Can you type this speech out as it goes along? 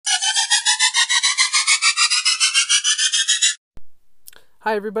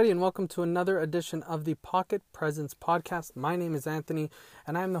Hi, everybody, and welcome to another edition of the Pocket Presence Podcast. My name is Anthony,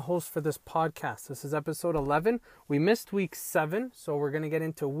 and I'm the host for this podcast. This is episode 11. We missed week 7, so we're going to get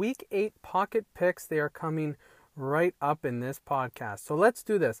into week 8 pocket picks. They are coming right up in this podcast. So let's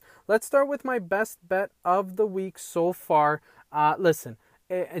do this. Let's start with my best bet of the week so far. I'm going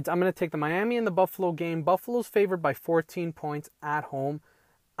to take the Miami and the Buffalo game. Buffalo's favored by 14 points at home.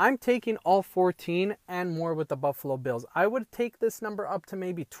 I'm taking all 14 and more with the Buffalo Bills. I would take this number up to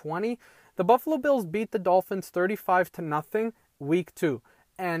maybe 20. The Buffalo Bills beat the Dolphins 35-0 week 2.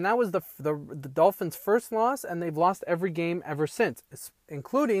 And that was the Dolphins' first loss, and they've lost every game ever since,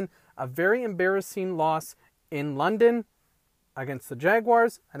 including a very embarrassing loss in London against the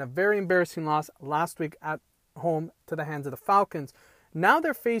Jaguars and a very embarrassing loss last week at home to the hands of the Falcons. Now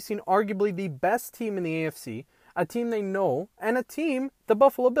they're facing arguably the best team in the AFC, a team they know, and a team, the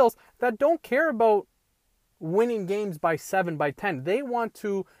Buffalo Bills, that don't care about winning games by 7, by 10. They want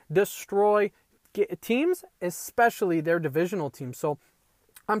to destroy teams, especially their divisional teams. So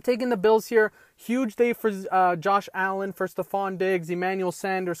I'm taking the Bills here. Huge day for Josh Allen, for Stephon Diggs, Emmanuel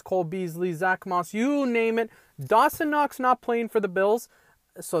Sanders, Cole Beasley, Zach Moss, you name it. Dawson Knox not playing for the Bills,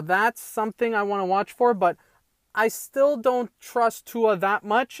 so that's something I want to watch for, but I still don't trust Tua that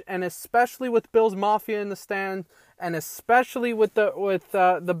much, and especially with Bills Mafia in the stand, and especially with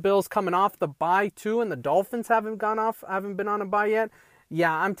the Bills coming off the bye too, and the Dolphins haven't been on a bye yet.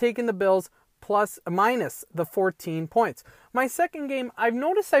 Yeah, I'm taking the Bills minus the 14 points. My second game, I've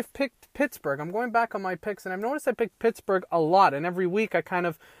noticed I've picked Pittsburgh. I'm going back on my picks, and I've noticed I picked Pittsburgh a lot, and every week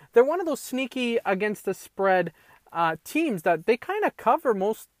they're one of those sneaky against the spread teams that they kind of cover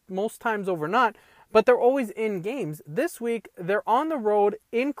most times over not. But they're always in games. This week, they're on the road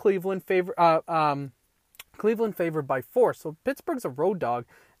in Cleveland, Cleveland favored by 4. So Pittsburgh's a road dog.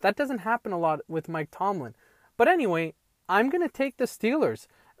 That doesn't happen a lot with Mike Tomlin. But anyway, I'm going to take the Steelers.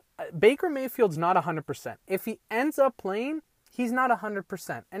 Baker Mayfield's not 100%. If he ends up playing, he's not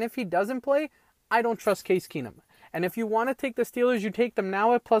 100%. And if he doesn't play, I don't trust Case Keenum. And if you want to take the Steelers, you take them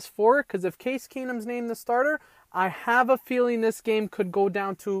now at +4, because if Case Keenum's named the starter, I have a feeling this game could go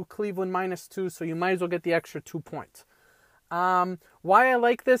down to Cleveland -2, so you might as well get the extra 2 points. Why I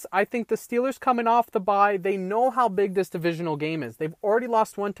like this, I think the Steelers coming off the bye, they know how big this divisional game is. They've already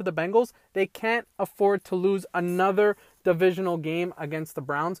lost one to the Bengals. They can't afford to lose another divisional game against the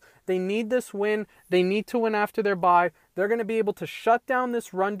Browns. They need this win. They need to win after their bye. They're going to be able to shut down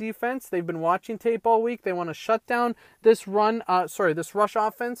this run defense. They've been watching tape all week. They want to shut down this rush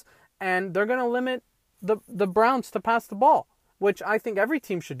offense, and they're going to limit the Browns to pass the ball, which I think every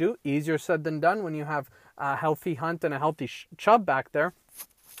team should do. Easier said than done when you have a healthy Hunt and a healthy Chubb back there.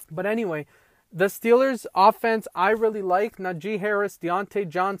 But anyway, the Steelers offense I really like. Najee Harris, Deontay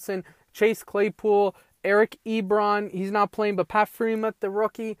Johnson, Chase Claypool, Eric Ebron. He's not playing, but Pat Freeman, the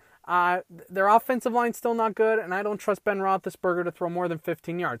rookie. Their offensive line's still not good, and I don't trust Ben Roethlisberger to throw more than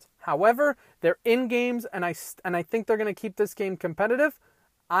 15 yards. However, they're in games, and I think they're going to keep this game competitive.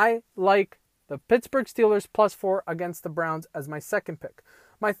 I like the Pittsburgh Steelers +4 against the Browns as my second pick.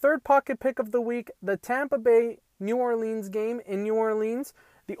 My third pocket pick of the week, the Tampa Bay New Orleans game in New Orleans.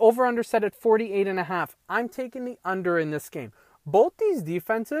 The over-under set at 48.5. I'm taking the under in this game. Both these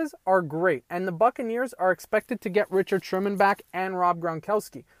defenses are great, and the Buccaneers are expected to get Richard Sherman back and Rob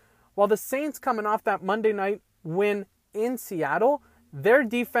Gronkowski. While the Saints coming off that Monday night win in Seattle, their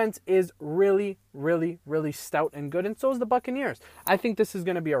defense is really, really, really stout and good, and so is the Buccaneers. I think this is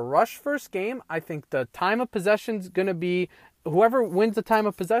going to be a rush first game. I think the time of possession is going to be, whoever wins the time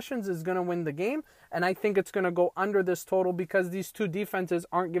of possessions is going to win the game, and I think it's going to go under this total because these two defenses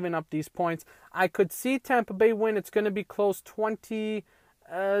aren't giving up these points. I could see Tampa Bay win. It's going to be close,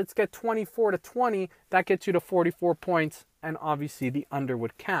 let's get 24-20. That gets you to 44 points, and obviously the under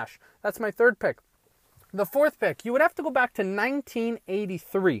would cash. That's my third pick. The fourth pick, you would have to go back to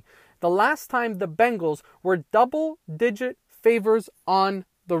 1983, the last time the Bengals were double-digit favors on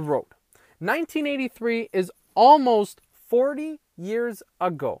the road. 1983 is almost 40 years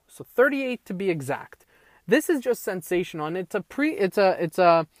ago, so 38 to be exact. This is just sensational, and it's a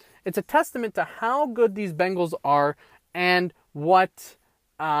testament to how good these Bengals are and what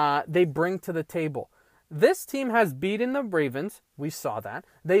they bring to the table. This team has beaten the Ravens. We saw that.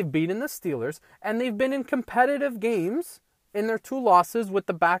 They've beaten the Steelers, and they've been in competitive games in their 2 losses with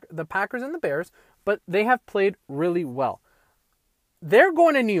the Packers and the Bears, but they have played really well. They're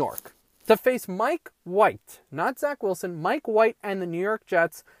going to New York to face Mike White, not Zach Wilson, Mike White and the New York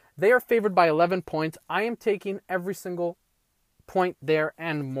Jets. They are favored by 11 points. I am taking every single point there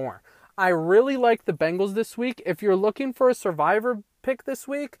and more. I really like the Bengals this week. If you're looking for a survivor pick this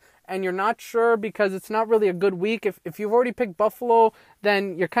week and you're not sure because it's not really a good week, if you've already picked Buffalo,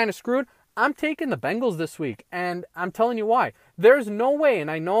 then you're kind of screwed. I'm taking the Bengals this week, and I'm telling you why. There's no way,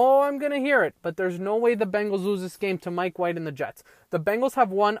 and I know I'm going to hear it, but there's no way the Bengals lose this game to Mike White and the Jets. The Bengals have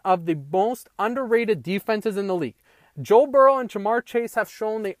one of the most underrated defenses in the league. Joe Burrow and Jamar Chase have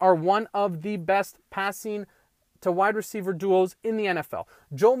shown they are one of the best passing to wide receiver duos in the NFL.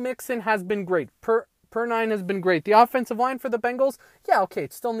 Joe Mixon has been great. Per9 has been great. The offensive line for the Bengals, yeah, okay,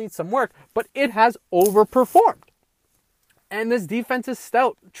 it still needs some work, but it has overperformed. And this defense is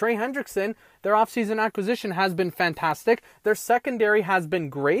stout. Trey Hendrickson, their offseason acquisition, has been fantastic. Their secondary has been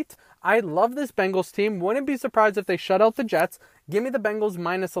great. I love this Bengals team. Wouldn't be surprised if they shut out the Jets. Give me the Bengals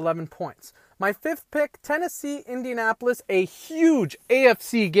minus 11 points. My fifth pick, Tennessee, Indianapolis, a huge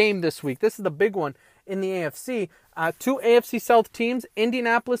AFC game this week. This is the big one in the AFC. Two AFC South teams.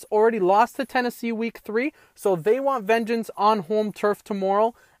 Indianapolis already lost to Tennessee week 3, so they want vengeance on home turf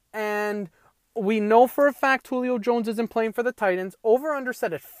tomorrow. And we know for a fact Julio Jones isn't playing for the Titans. Over-under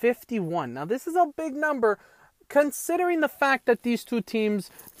set at 51. Now, this is a big number considering the fact that these two teams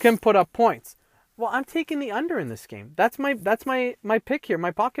can put up points. Well, I'm taking the under in this game. That's my pick here.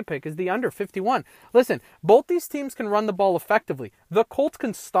 My pocket pick is the under 51. Listen, both these teams can run the ball effectively. The Colts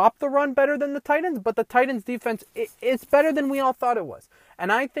can stop the run better than the Titans, but the Titans defense, it's better than we all thought it was.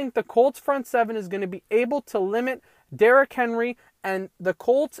 And I think the Colts front seven is going to be able to limit Derrick Henry, and the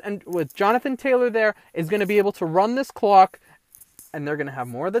Colts, and with Jonathan Taylor there, is going to be able to run this clock, and they're going to have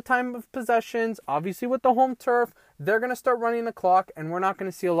more of the time of possessions. Obviously, with the home turf, they're going to start running the clock, and we're not going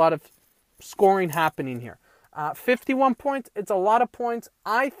to see a lot of scoring happening here. 51 points, it's a lot of points.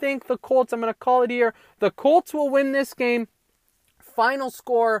 I think the Colts, I'm going to call it here, the Colts will win this game. Final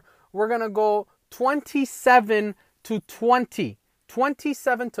score, we're going to go 27-20.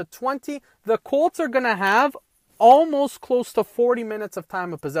 27-20. The Colts are going to have almost close to 40 minutes of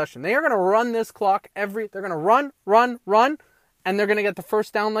time of possession. They are going to run this clock they're going to run, and they're going to get the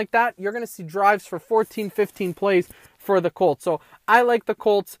first down like that. You're going to see drives for 14, 15 plays for the Colts. So I like the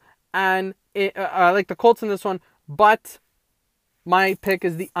Colts, and I like the Colts in this one, but my pick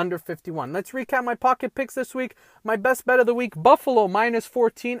is the under 51. Let's recap my pocket picks this week. My best bet of the week, Buffalo minus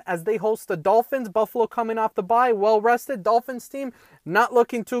 14 as they host the Dolphins. Buffalo coming off the bye, well-rested. Dolphins team not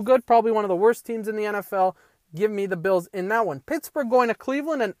looking too good, probably one of the worst teams in the NFL. Give me the Bills in that one. Pittsburgh going to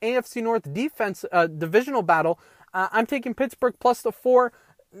Cleveland, an AFC North defense divisional battle. I'm taking Pittsburgh plus the 4.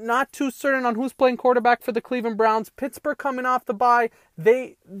 Not too certain on who's playing quarterback for the Cleveland Browns. Pittsburgh coming off the bye.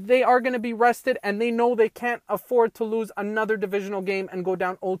 They are going to be rested, and they know they can't afford to lose another divisional game and go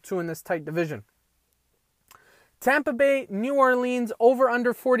down 0-2 in this tight division. Tampa Bay, New Orleans, over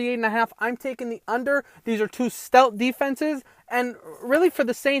under 48.5. I'm taking the under. These are two stout defenses. And really for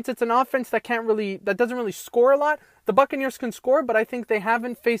the Saints, it's an offense that doesn't really score a lot. The Buccaneers can score, but I think they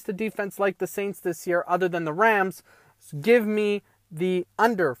haven't faced a defense like the Saints this year other than the Rams. So give me the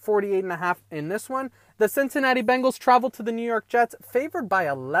under 48.5 in this one. The Cincinnati Bengals travel to the New York Jets, favored by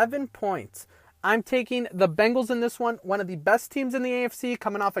 11 points. I'm taking the Bengals in this one. One of the best teams in the AFC,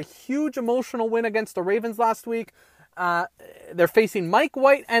 coming off a huge emotional win against the Ravens last week. They're facing Mike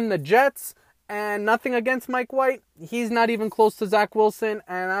White and the Jets, and nothing against Mike White. He's not even close to Zach Wilson,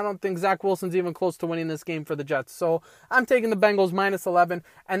 and I don't think Zach Wilson's even close to winning this game for the Jets. So I'm taking the Bengals minus 11.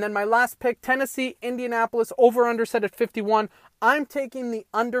 And then my last pick, Tennessee, Indianapolis, over-under set at 51. I'm taking the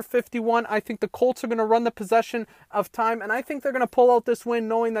under 51. I think the Colts are going to run the possession of time, and I think they're going to pull out this win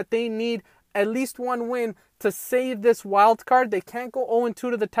knowing that they need at least one win to save this wild card. They can't go 0-2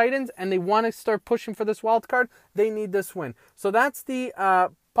 to the Titans, and they want to start pushing for this wild card. They need this win. So that's the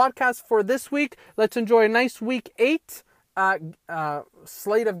podcast for this week. Let's enjoy a nice week 8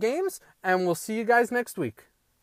 slate of games, and we'll see you guys next week.